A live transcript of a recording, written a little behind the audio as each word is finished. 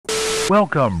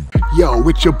Welcome. Yo,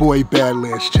 it's your boy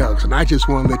Badlands Chugs, and I just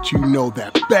want to let you know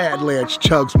that Badlands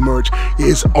Chugs merch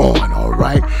is on,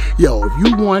 alright? Yo, if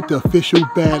you want the official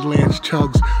Badlands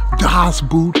Chugs DOS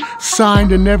boot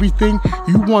signed and everything,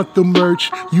 you want the merch,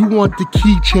 you want the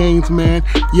keychains, man,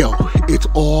 yo, it's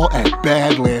all at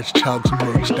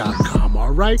badlandschugsmerch.com,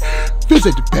 alright?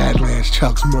 Visit Badlands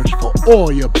Chugs merch for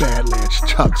all your Badlands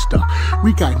Chug stuff.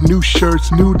 We got new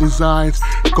shirts, new designs.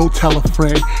 Go tell a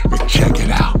friend and check it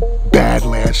out.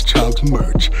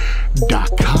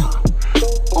 Badlandschugsmerch.com.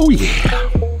 Oh yeah.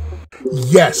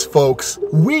 Yes, folks,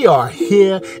 we are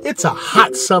here. It's a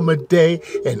hot summer day,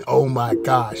 and oh my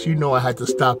gosh, you know I had to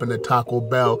stop in the Taco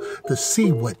Bell to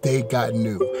see what they got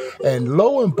new. And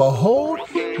lo and behold,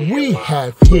 we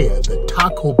have here the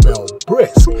Taco Bell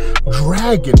Brisk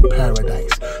Dragon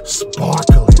Paradise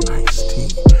Sparkling Iced Tea.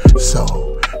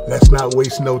 So let's not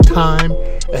waste no time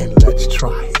and let's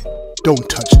try it. Don't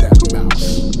touch that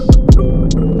mouse.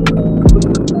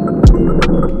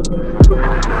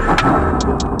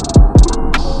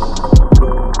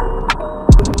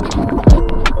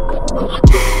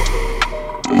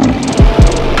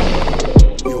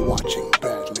 You're watching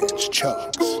Badlands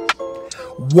Chugs.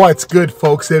 What's good,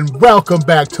 folks, and welcome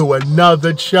back to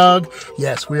another Chug.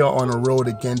 Yes, we are on the road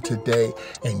again today,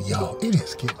 and yo, it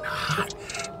is getting hot.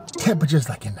 Temperatures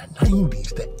like in the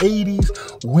 90s, the 80s.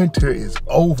 Winter is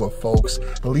over, folks,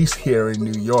 at least here in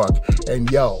New York. And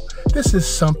yo, this is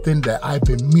something that I've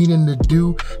been meaning to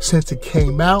do since it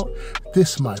came out.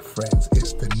 This, my friends,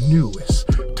 is the newest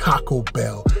Taco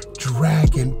Bell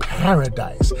Dragon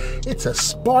Paradise. It's a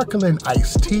sparkling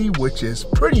iced tea, which is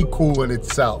pretty cool in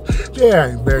itself. There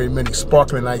aren't very many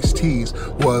sparkling iced teas,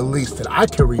 or at least that I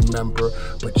can remember,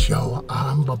 but yo,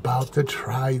 I'm about to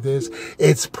try this.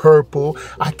 It's purple.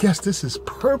 I guess this is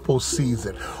purple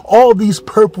season. All these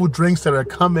purple drinks that are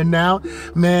coming out,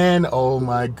 man, oh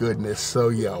my goodness. So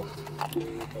yo,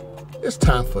 it's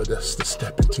time for us to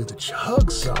step into the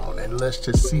chug zone and let's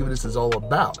just see what this is all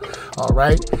about, all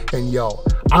right? And yo,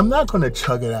 I'm not gonna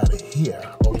chug it out of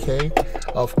here, okay?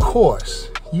 Of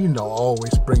course, you know,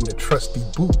 always bring the trusty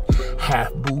boot.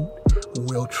 Half boot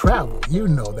will travel. You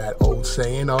know that old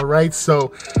saying, all right?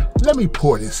 So let me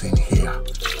pour this in here.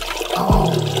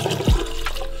 Oh,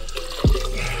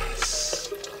 yes.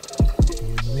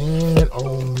 Man,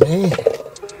 oh man.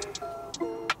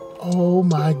 Oh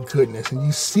my goodness, and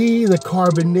you see the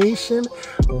carbonation?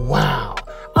 Wow,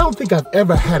 I don't think I've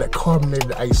ever had a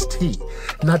carbonated iced tea.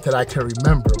 Not that I can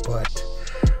remember, but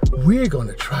we're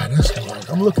gonna try this one.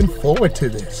 I'm looking forward to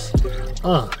this.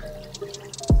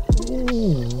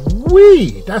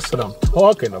 Ooh-wee, that's what I'm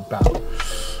talking about.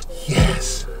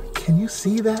 Yes, can you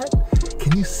see that?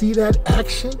 Can you see that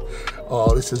action?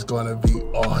 Oh, this is gonna be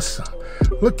awesome.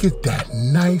 Look at that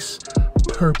nice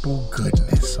purple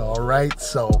goodness, all right?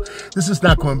 So this is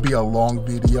not going to be a long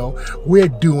video. We're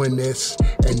doing this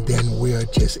and then we're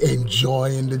just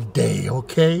enjoying the day,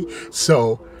 okay?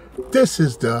 So this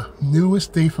is the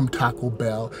newest thing from Taco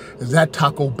Bell. Is that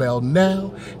Taco Bell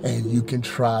now? And you can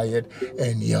try it.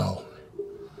 And yo,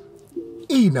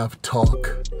 enough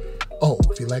talk. Oh,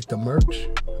 if you like the merch,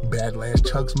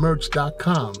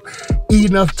 badlandschugsmerch.com.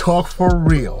 Enough talk for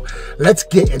real. Let's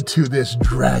get into this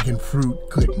dragon fruit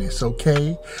goodness,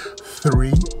 okay?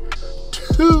 3,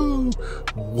 2,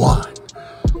 1.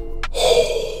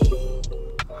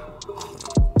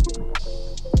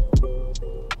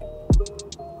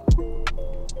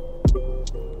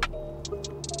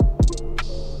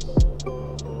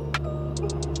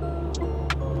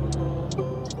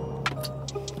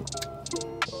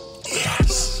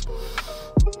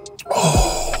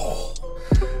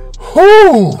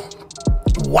 Oh,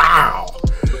 wow,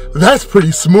 that's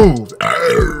pretty smooth.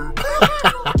 A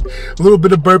little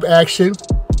bit of burp action,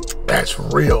 that's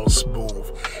real smooth.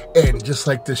 And just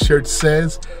like the shirt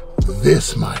says,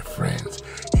 this, my friends,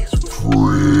 is fridge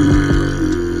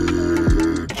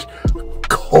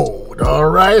cold, all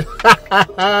right?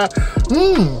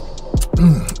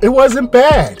 It wasn't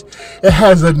bad. It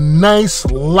has a nice,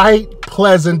 light,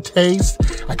 pleasant taste.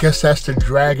 I guess that's the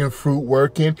dragon fruit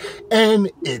working. And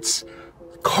it's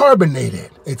carbonated.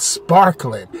 It's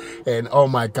sparkling. And oh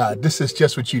my God, this is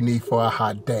just what you need for a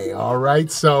hot day, all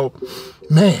right? So,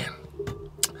 man,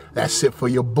 that's it for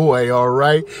your boy, all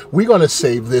right? We're going to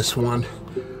save this one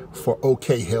for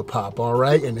OK Hip Hop, all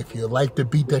right? And if you like the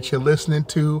beat that you're listening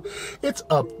to, it's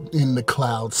up in the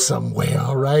clouds somewhere,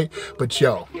 all right? But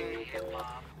yo,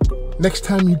 next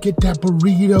time you get that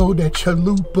burrito, that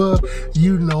chalupa,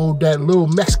 you know, that little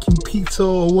Mexican pizza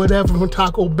or whatever from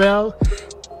Taco Bell,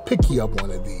 pick you up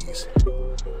one of these.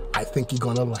 I think you're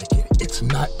gonna like it. It's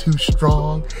not too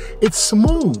strong. It's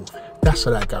smooth. That's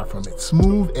what I got from it.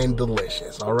 Smooth and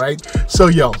delicious, all right? So,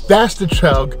 yo, that's the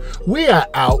Chug. We are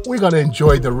out. We're going to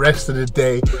enjoy the rest of the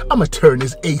day. I'm going to turn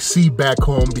this AC back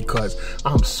home because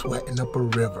I'm sweating up a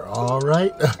river, all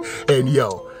right? And,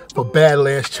 yo, for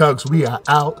Badlands Chugs, we are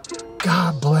out.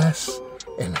 God bless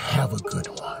and have a good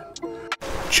one.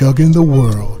 Chugging the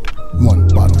world, one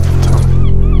bottle at a time.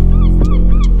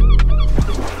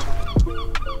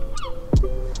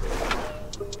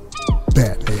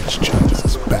 Badlands Chugs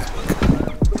is back.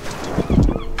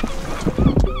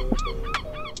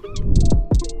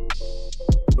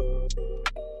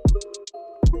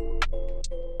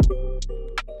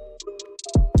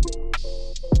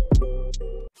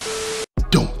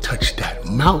 Don't touch that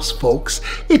mouse, folks.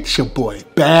 It's your boy,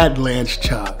 Badlands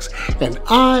Chugs, and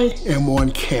I am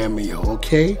on Cameo,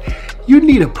 okay? You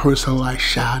need a personalized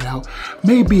shout out,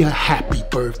 maybe a happy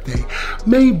birthday,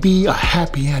 maybe a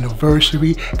happy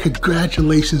anniversary,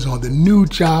 congratulations on the new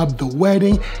job, the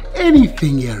wedding,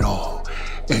 anything at all.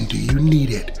 And do you need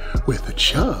it with a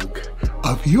chug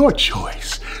of your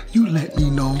choice? You let me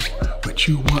know what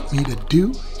you want me to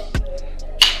do,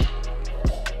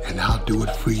 and I'll do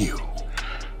it for you.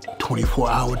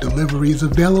 24-hour delivery is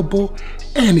available,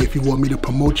 and if you want me to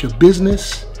promote your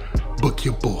business, book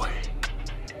your boy.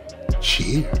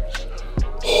 Cheers.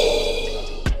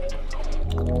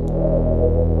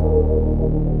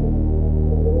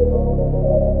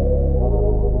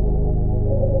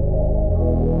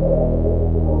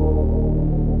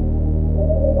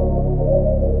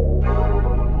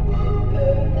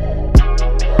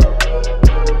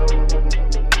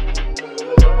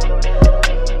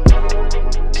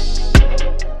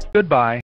 Goodbye.